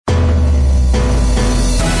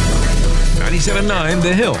97.9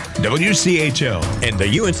 The Hill, WCHL, and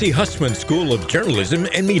the UNC Hussman School of Journalism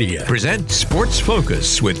and Media present Sports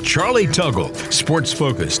Focus with Charlie Tuggle. Sports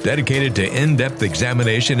Focus, dedicated to in-depth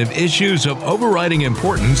examination of issues of overriding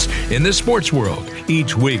importance in the sports world.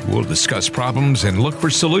 Each week, we'll discuss problems and look for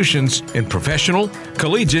solutions in professional,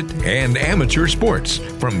 collegiate, and amateur sports.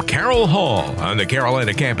 From Carroll Hall on the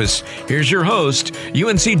Carolina campus, here's your host,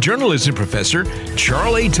 UNC journalism professor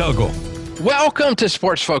Charlie Tuggle. Welcome to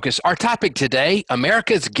Sports Focus. Our topic today,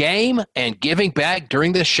 America's game and giving back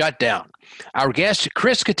during the shutdown. Our guest,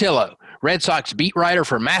 Chris Cotillo, Red Sox beat writer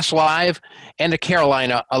for Mass Live and a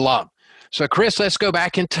Carolina alum. So, Chris, let's go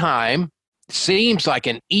back in time. Seems like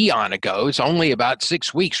an eon ago. It's only about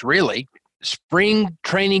 6 weeks, really. Spring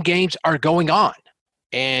training games are going on.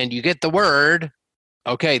 And you get the word,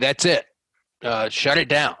 okay, that's it. Shut it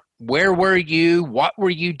down. Where were you? What were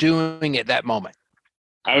you doing at that moment?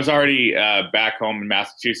 I was already back home in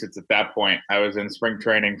Massachusetts at that point. I was in spring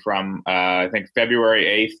training from, I think, February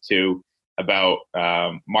 8th to about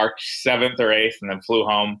March 7th or 8th, and then flew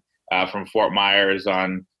home from Fort Myers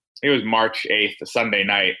on, it was March 8th, a Sunday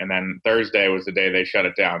night, and then Thursday was the day they shut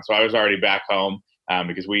it down. So I was already back home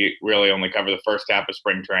because we really only cover the first half of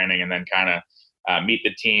spring training and then kind of meet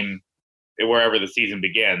the team wherever the season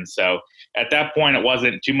begins. So at that point, it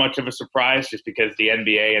wasn't too much of a surprise just because the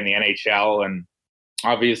NBA and the NHL and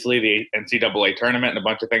obviously the NCAA tournament and a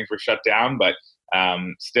bunch of things were shut down, but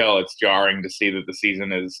still it's jarring to see that the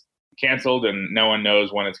season is canceled and no one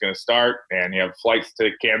knows when it's going to start, and you have flights to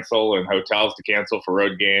cancel and hotels to cancel for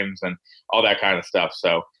road games and all that kind of stuff.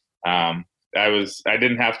 So I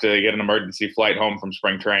didn't have to get an emergency flight home from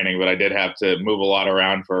spring training, but I did have to move a lot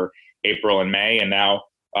around for April and May, and now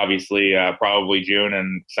obviously probably June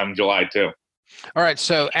and some July too. All right.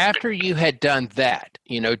 So after you had done that,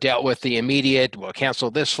 dealt with the immediate, well, cancel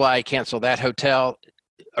this flight, cancel that hotel,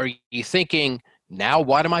 are you thinking, now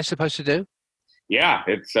what am I supposed to do? Yeah,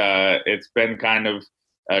 it's been kind of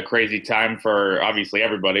a crazy time for obviously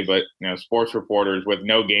everybody, but sports reporters with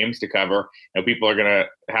no games to cover. People are going to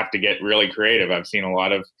have to get really creative. I've seen a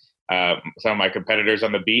lot of some of my competitors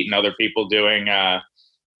on the beat and other people doing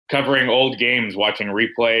covering old games, watching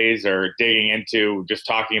replays, or digging into just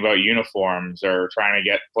talking about uniforms, or trying to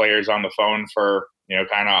get players on the phone for,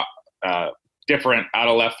 kind of different out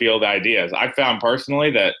of left field ideas. I found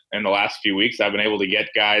personally that in the last few weeks, I've been able to get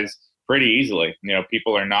guys pretty easily.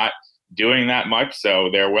 People are not doing that much, so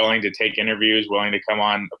they're willing to take interviews, willing to come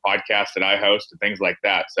on a podcast that I host and things like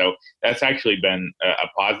that. So that's actually been a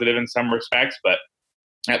positive in some respects, but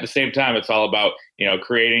at the same time, it's all about,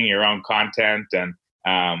 creating your own content and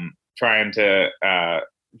trying to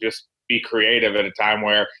just be creative at a time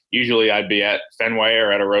where usually I'd be at Fenway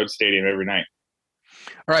or at a road stadium every night.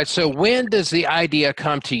 All right. So when does the idea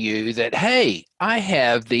come to you that, hey, I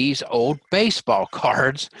have these old baseball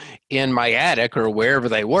cards in my attic or wherever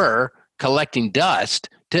they were collecting dust?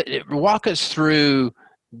 Walk us through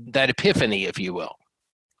that epiphany, if you will.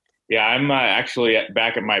 Yeah, I'm actually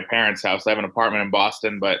back at my parents' house. I have an apartment in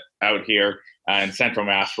Boston, but out here in Central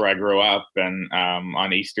Mass where I grew up. And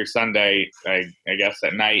on Easter Sunday, I guess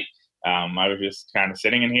at night, I was just kind of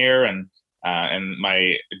sitting in here and in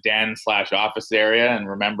my den/office area, and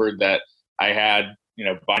remembered that I had,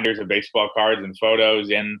 binders of baseball cards and photos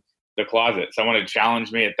in the closet. Someone had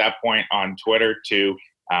challenged me at that point on Twitter to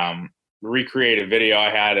recreate a video I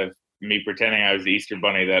had of me pretending I was the Easter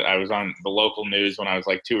Bunny, that I was on the local news when I was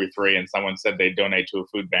like 2 or 3, and someone said they'd donate to a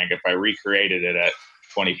food bank if I recreated it at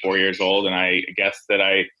 24 years old. And I guess that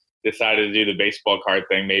I decided to do the baseball card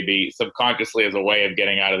thing, maybe subconsciously as a way of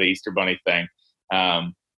getting out of the Easter Bunny thing.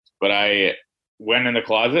 But I went in the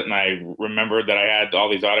closet and I remembered that I had all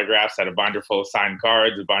these autographs, had a binder full of signed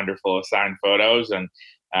cards, a binder full of signed photos, and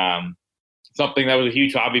something that was a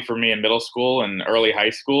huge hobby for me in middle school and early high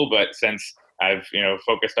school. But since I've,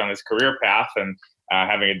 focused on this career path and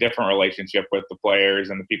having a different relationship with the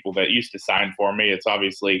players and the people that used to sign for me, it's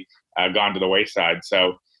obviously gone to the wayside.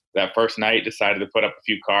 So that first night, decided to put up a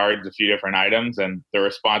few cards, a few different items, and the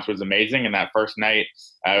response was amazing. And that first night,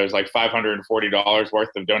 it was like $540 worth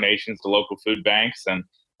of donations to local food banks and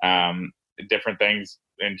different things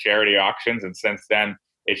in charity auctions. And since then,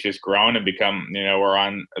 it's just grown and become, we're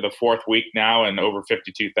on the 4th week now and over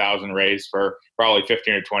 52,000 raised for probably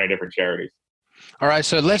 15 or 20 different charities. All right,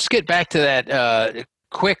 so let's get back to that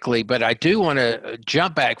quickly, but I do want to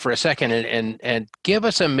jump back for a second and give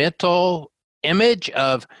us a mental image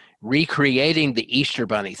of recreating the Easter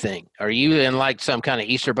Bunny thing. Are you in like some kind of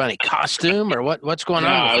Easter Bunny costume, or what's going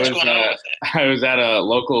on? I was at a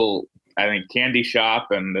local, I think, candy shop,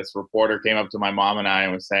 and this reporter came up to my mom and I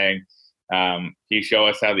and was saying, he showed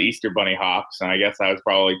us how the Easter Bunny hops. And I guess I was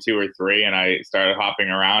probably 2 or 3, and I started hopping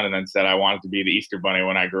around and then said I wanted to be the Easter Bunny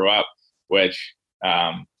when I grew up, which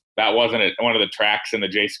that wasn't one of the tracks in the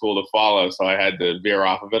J School to follow. So I had to veer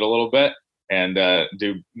off of it a little bit and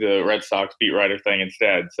do the Red Sox beat writer thing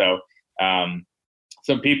instead. So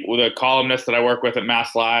some people, the columnist that I work with at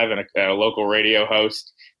Mass Live and a local radio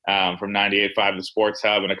host from 98.5 The Sports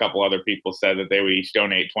Hub, and a couple other people said that they would each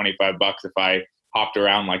donate $25 if I hopped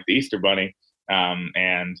around like the Easter Bunny.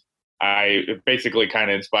 And it basically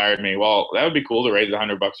kind of inspired me. Well, that would be cool to raise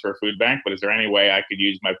 $100 for a food bank, but is there any way I could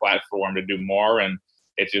use my platform to do more? And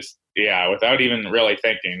it just, without even really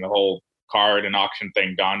thinking, the whole card and auction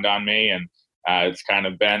thing dawned on me, and it's kind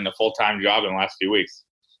of been a full-time job in the last few weeks.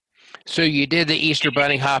 So you did the Easter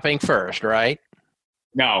Bunny hopping first, right?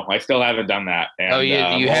 No, I still haven't done that. And,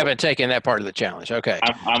 you haven't taken that part of the challenge. Okay.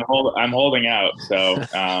 I'm holding out. So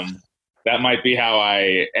that might be how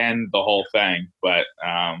I end the whole thing. But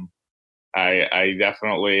I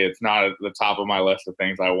definitely, it's not at the top of my list of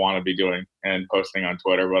things I want to be doing and posting on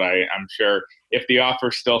Twitter. But I'm sure if the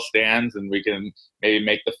offer still stands and we can maybe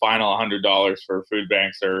make the final $100 for food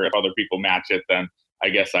banks, or if other people match it, then I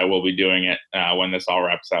guess I will be doing it when this all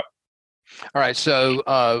wraps up. All right. So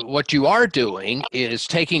what you are doing is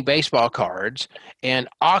taking baseball cards and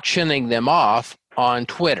auctioning them off on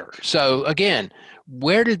Twitter. So again,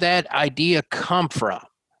 where did that idea come from?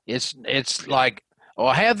 It's like,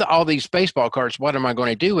 I have all these baseball cards. What am I going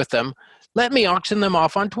to do with them? Let me auction them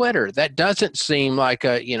off on Twitter. That doesn't seem like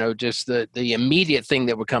just the immediate thing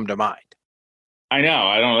that would come to mind. I know.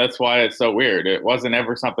 I don't. That's why it's so weird. It wasn't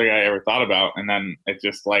ever something I ever thought about, and then it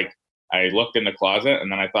just I looked in the closet,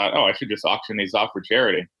 and then I thought, I should just auction these off for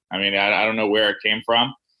charity. I mean, I don't know where it came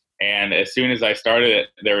from. And as soon as I started it,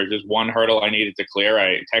 there was just one hurdle I needed to clear.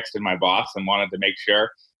 I texted my boss and wanted to make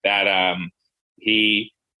sure that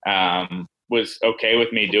he was okay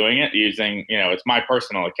with me doing it using, it's my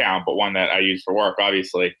personal account, but one that I use for work,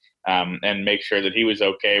 obviously, and make sure that he was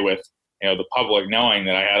okay with, the public knowing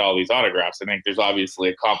that I had all these autographs. I think there's obviously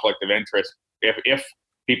a conflict of interest if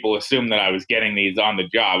people assume that I was getting these on the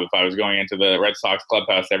job, if I was going into the Red Sox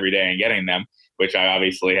clubhouse every day and getting them, which I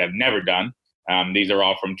obviously have never done. These are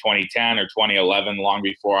all from 2010 or 2011, long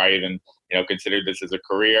before I even, considered this as a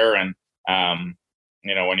career. And,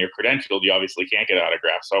 when you're credentialed, you obviously can't get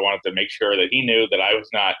autographs. So I wanted to make sure that he knew that I was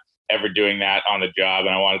not ever doing that on the job.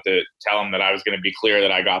 And I wanted to tell him that I was going to be clear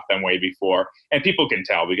that I got them way before. And people can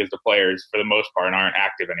tell because the players, for the most part, aren't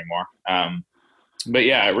active anymore. But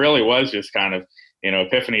yeah, it really was just kind of,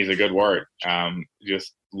 epiphany is a good word.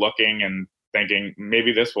 Just looking and thinking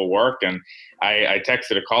maybe this will work. And I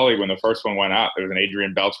texted a colleague when the first one went up. There was an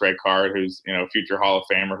Adrian Beltre card, who's, future Hall of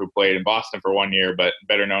Famer, who played in Boston for 1 year, but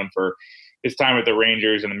better known for his time with the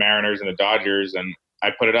Rangers and the Mariners and the Dodgers. And I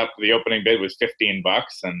put it up. The opening bid was $15.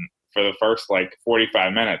 And for the first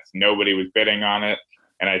 45 minutes, nobody was bidding on it.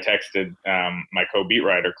 And I texted my co-beat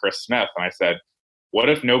writer, Chris Smith, and I said, what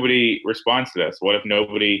if nobody responds to this? What if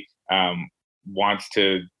nobody wants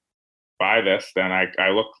to buy this? Then I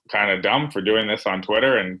look kind of dumb for doing this on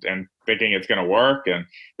Twitter and thinking it's going to work, and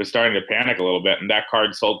was starting to panic a little bit. And that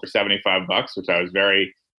card sold for $75, which I was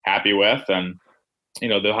very happy with. And,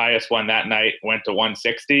 the highest one that night went to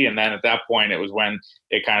 160. And then at that point, it was when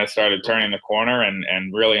it kind of started turning the corner,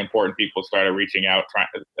 and really important people started reaching out,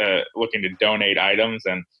 looking to donate items.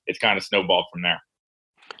 And it's kind of snowballed from there.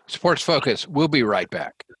 Sports Focus. We'll be right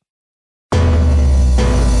back.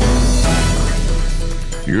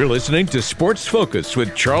 You're listening to Sports Focus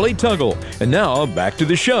with Charlie Tuggle. And now back to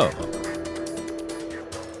the show.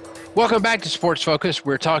 Welcome back to Sports Focus.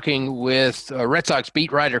 We're talking with Red Sox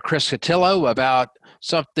beat writer Chris Cotillo about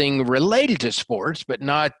something related to sports, but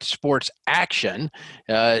not sports action.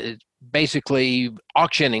 Basically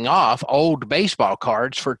auctioning off old baseball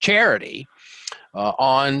cards for charity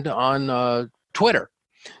on Twitter.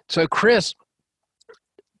 So, Chris,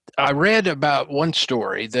 I read about one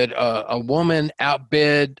story that a woman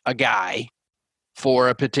outbid a guy for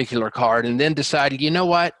a particular card and then decided, you know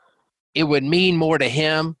what, it would mean more to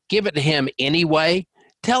him, give it to him anyway.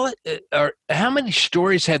 Tell it, how many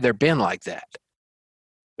stories have there been like that?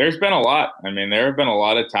 There's been a lot. I mean, there have been a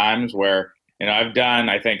lot of times where, I've done,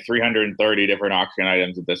 I think, 330 different auction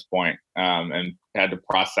items at this point, and had to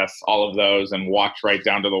process all of those and watch right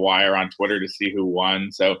down to the wire on Twitter to see who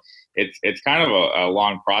won. So it's kind of a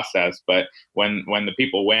long process. But when the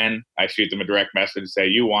people win, I shoot them a direct message, say,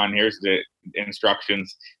 you won, here's the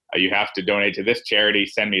instructions. You have to donate to this charity,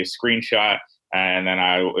 send me a screenshot, and then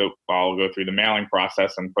I'll go through the mailing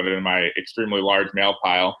process and put it in my extremely large mail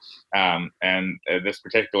pile. And this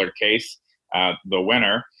particular case, the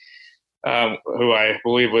winner who I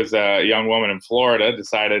believe was a young woman in Florida,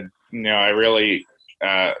 decided,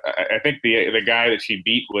 I think the guy that she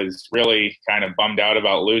beat was really kind of bummed out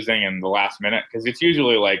about losing in the last minute, because it's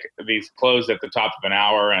usually like these close at the top of an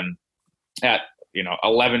hour, and at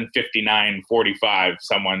 11:59:45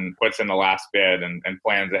 someone puts in the last bid and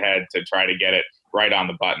plans ahead to try to get it right on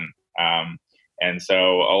the button. And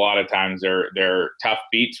so a lot of times they're tough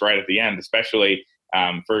beats right at the end, especially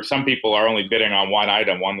for some people are only bidding on one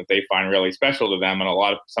item, one that they find really special to them,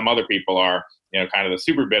 and some other people are kind of the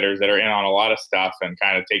super bidders that are in on a lot of stuff and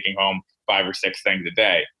kind of taking home 5 or 6 things a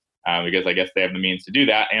day, because I guess they have the means to do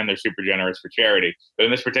that, and they're super generous for charity. But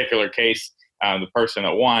in this particular case, the person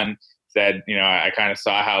that won said, I kind of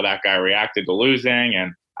saw how that guy reacted to losing,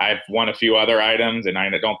 and I've won a few other items, and I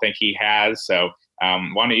don't think he has. So why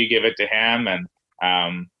don't you give it to him? And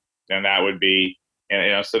that would be,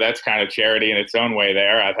 so that's kind of charity in its own way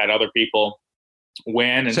there. I've had other people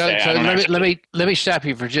win and say, let me stop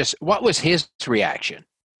you for just, what was his reaction?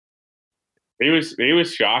 He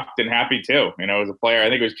was shocked and happy too. As a player, I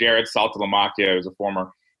think it was Jared Saltalamacchia, who was a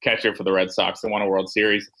former catcher for the Red Sox and won a World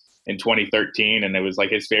Series in 2013, and it was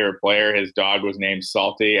like his favorite player. His dog was named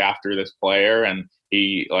Salty after this player, and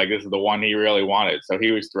this is the one he really wanted. So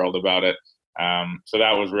he was thrilled about it. So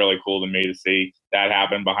that was really cool to me to see that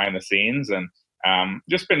happen behind the scenes, and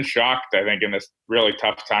just been shocked, I think, in this really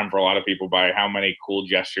tough time for a lot of people by how many cool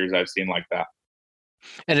gestures I've seen like that.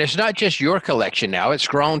 And it's not just your collection now, it's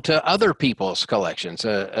grown to other people's collections.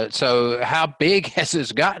 So how big has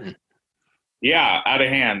this gotten? Yeah, out of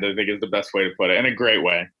hand, I think is the best way to put it, in a great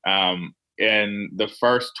way. In the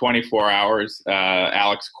first 24 hours,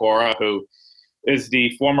 Alex Cora, who is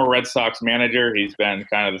the former Red Sox manager, he's been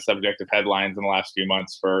kind of the subject of headlines in the last few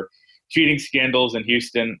months for cheating scandals in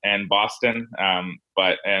Houston and Boston,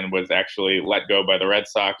 and was actually let go by the Red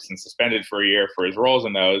Sox and suspended for a year for his roles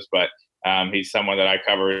in those. But he's someone that I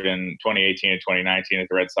covered in 2018 and 2019 as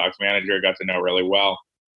the Red Sox manager, got to know really well.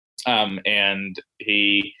 And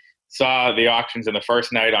he saw the auctions in the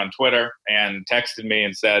first night on Twitter and texted me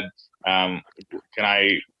and said, can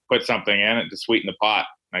I put something in it to sweeten the pot?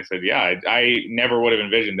 And I said, yeah. I never would have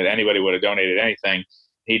envisioned that anybody would have donated anything.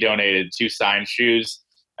 He donated 2 signed shoes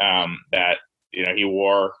that he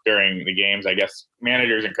wore during the games. I guess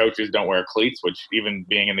managers and coaches don't wear cleats, which, even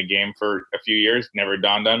being in the game for a few years, never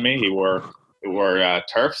dawned on me. He wore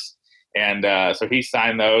turfs, and so he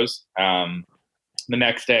signed those. The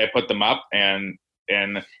next day I put them up, and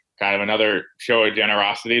kind of another show of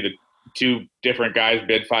generosity, the 2 different guys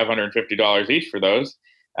bid $550 each for those,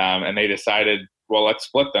 and they decided, well, let's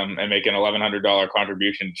split them and make an $1,100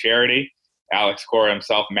 contribution to charity. Alex Cora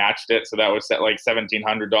himself matched it, so that was like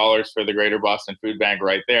 $1,700 for the Greater Boston Food Bank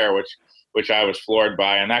right there, which I was floored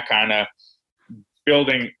by. And that kind of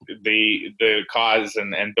building the cause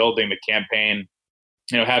and building the campaign,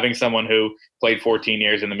 having someone who played 14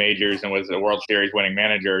 years in the majors and was a World Series winning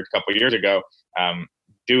manager a couple of years ago,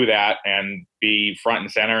 do that and be front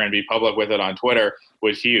and center and be public with it on Twitter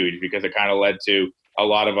was huge, because it kind of led to a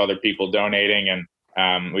lot of other people donating. And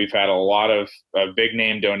we've had a lot of big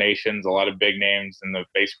name donations. A lot of big names in the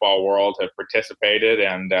baseball world have participated,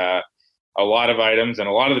 and a lot of items, and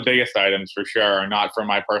a lot of the biggest items for sure, are not from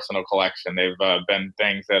my personal collection. They've been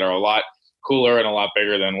things that are a lot cooler and a lot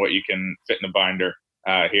bigger than what you can fit in the binder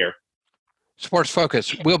here. Sports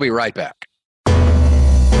Focus. We'll be right back.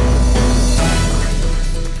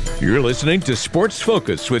 You're listening to Sports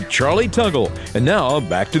Focus with Charlie Tuggle. And now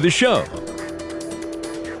back to the show.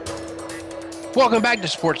 Welcome back to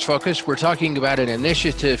Sports Focus. We're talking about an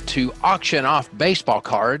initiative to auction off baseball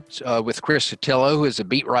cards with Chris Cotillo, who is a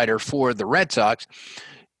beat writer for the Red Sox.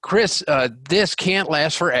 Chris, this can't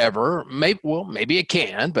last forever. Maybe it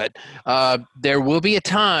can, but there will be a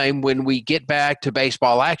time when we get back to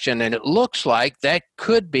baseball action, and it looks like that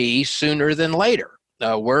could be sooner than later.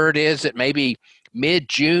 Word is that maybe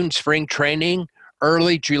mid-June spring training,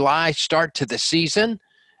 early July start to the season.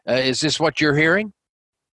 Is this what you're hearing?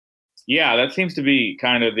 Yeah, that seems to be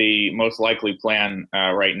kind of the most likely plan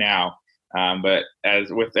right now. But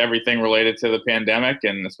as with everything related to the pandemic,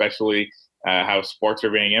 and especially how sports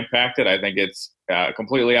are being impacted, I think it's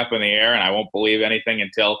completely up in the air, and I won't believe anything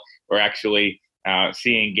until we're actually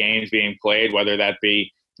seeing games being played, whether that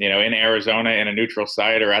be in Arizona in a neutral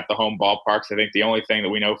site or at the home ballparks. I think the only thing that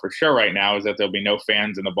we know for sure right now is that there'll be no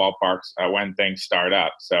fans in the ballparks when things start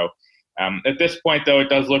up. So at this point, though, it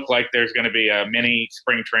does look like there's going to be a mini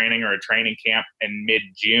spring training or a training camp in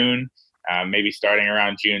mid-June, maybe starting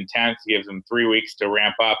around June 10th. Gives them 3 weeks to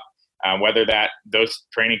ramp up. Whether those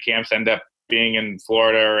training camps end up being in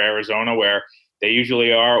Florida or Arizona, where they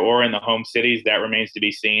usually are, or in the home cities, that remains to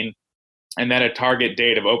be seen. and then a target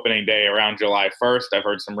date of opening day around July 1st. I've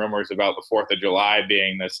heard some rumors about the 4th of July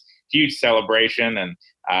being this huge celebration, and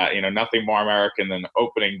nothing more American than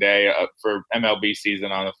opening day for MLB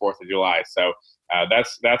season on the 4th of July. So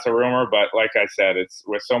that's a rumor, but like I said, it's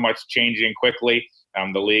with so much changing quickly.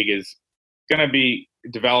 The league is going to be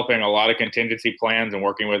developing a lot of contingency plans and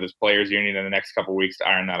working with its players union in the next couple of weeks to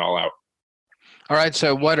iron that all out. All right.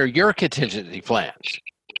 So what are your contingency plans?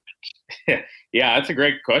 Yeah, that's a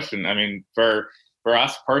great question. I mean, for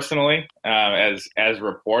us personally, as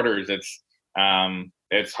reporters,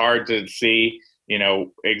 it's hard to see,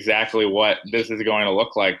 exactly what this is going to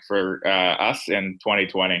look like for us in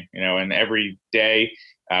 2020. And every day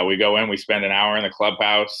we go in, we spend an hour in the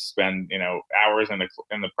clubhouse, spend hours in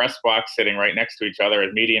the press box, sitting right next to each other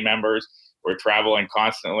as media members. We're traveling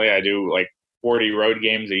constantly. I do like 40 road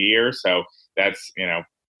games a year, so that's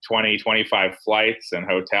 20, 25 flights and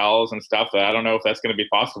hotels and stuff that I don't know if that's going to be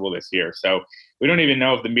possible this year. So we don't even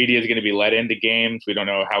know if the media is going to be let into games. We don't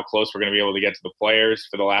know how close we're going to be able to get to the players.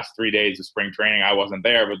 For the last 3 days of spring training, I wasn't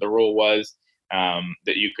there, but the rule was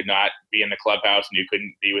that you could not be in the clubhouse and you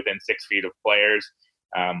couldn't be within 6 feet of players,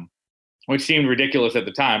 which seemed ridiculous at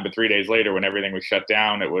the time. But 3 days later, when everything was shut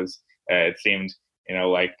down, it seemed,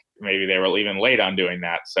 like maybe they were even late on doing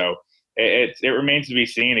that. So it remains to be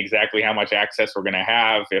seen exactly how much access we're going to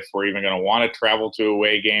have, if we're even going to want to travel to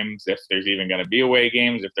away games, if there's even going to be away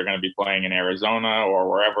games, if they're going to be playing in Arizona or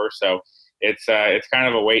wherever. So it's kind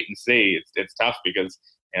of a wait and see. It's tough because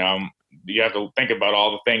you have to think about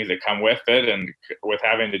all the things that come with it, and with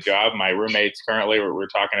having the job. My roommates currently we're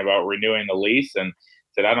talking about renewing the lease, and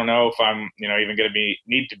said I don't know if I'm even going to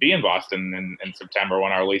need to be in Boston in September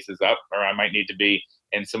when our lease is up, or I might need to be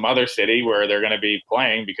in some other city where they're going to be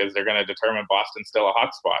playing because they're going to determine Boston's still a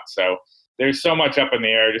hot spot. So there's so much up in the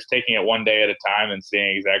air, just taking it one day at a time and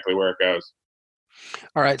seeing exactly where it goes.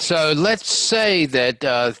 All right. So let's say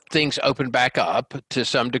that things open back up to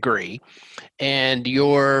some degree and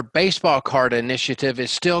your baseball card initiative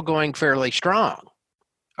is still going fairly strong.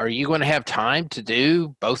 Are you going to have time to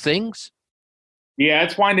do both things? Yeah,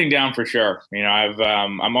 it's winding down for sure.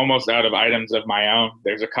 I'm almost out of items of my own.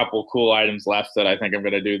 There's a couple cool items left that I think I'm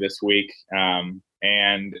going to do this week.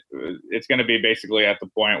 And it's going to be basically at the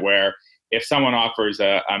point where if someone offers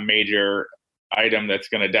a major item that's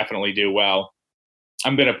going to definitely do well,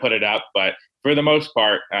 I'm going to put it up. But for the most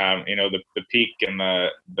part, the peak and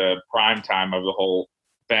the prime time of the whole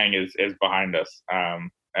thing is behind us.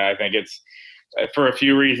 I think it's for a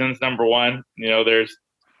few reasons. Number one,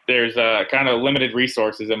 there's kind of limited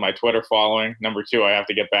resources in my Twitter following. Number two, I have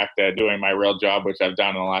to get back to doing my real job, which I've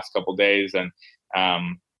done in the last couple of days. And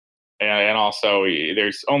also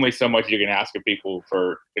there's only so much you can ask of people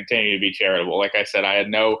for continuing to be charitable. Like I said, I had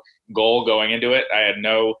no goal going into it. I had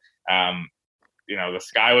no, the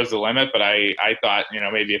sky was the limit, but I thought,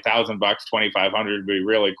 maybe $1,000, $2,500 would be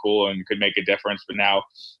really cool and could make a difference. But now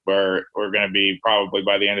we're going to be probably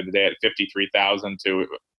by the end of the day at 53,000 to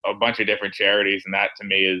a bunch of different charities. And that to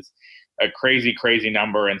me is a crazy, crazy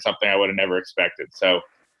number and something I would have never expected. So,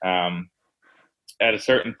 at a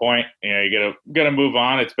certain point, you gotta move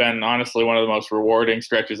on. It's been honestly one of the most rewarding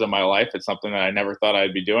stretches of my life. It's something that I never thought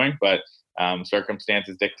I'd be doing, but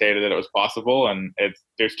circumstances dictated that it was possible. And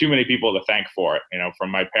there's too many people to thank for it. From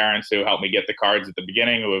my parents who helped me get the cards at the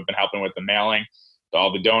beginning, who have been helping with the mailing, to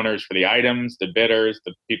all the donors for the items, the bidders,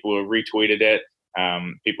 the people who have retweeted it,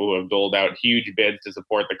 people who have doled out huge bids to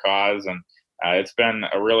support the cause. And it's been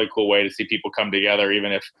a really cool way to see people come together,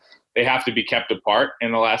 even if they have to be kept apart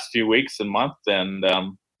in the last few weeks and months. And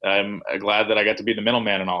I'm glad that I got to be the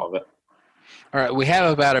middleman in all of it. All right. We have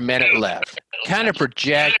about a minute left. Kind of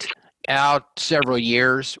project out several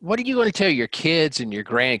years. What are you going to tell your kids and your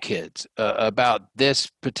grandkids about this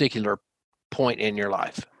particular point in your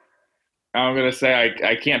life? I'm going to say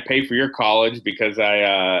I can't pay for your college because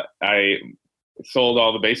I sold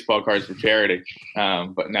all the baseball cards for charity.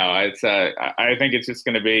 But no, I think it's just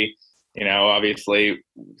going to be, obviously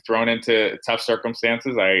thrown into tough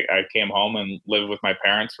circumstances. I came home and lived with my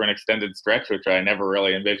parents for an extended stretch, which I never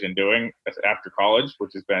really envisioned doing after college,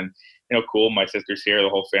 which has been, cool. My sister's here, the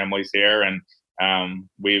whole family's here. And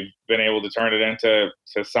we've been able to turn it into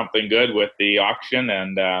something good with the auction.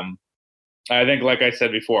 And I think, like I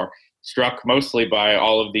said before, struck mostly by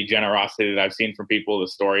all of the generosity that I've seen from people, the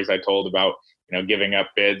stories I told about, giving up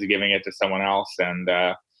bids, giving it to someone else, and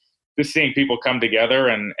just seeing people come together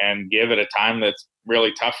and give at a time that's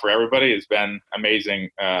really tough for everybody has been amazing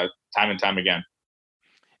time and time again.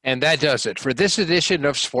 And that does it for this edition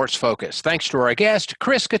of Sports Focus. Thanks to our guest,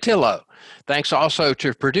 Chris Cotillo. Thanks also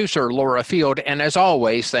to producer Laura Field. And as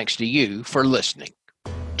always, thanks to you for listening.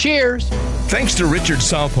 Cheers. Thanks to Richard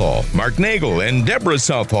Southall, Mark Nagel, and Deborah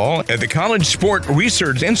Southall at the College Sport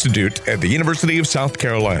Research Institute at the University of South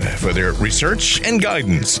Carolina for their research and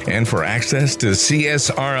guidance, and for access to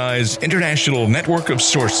CSRI's international network of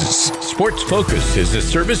sources. Sports Focus is a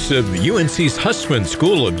service of UNC's Hussman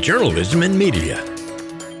School of Journalism and Media.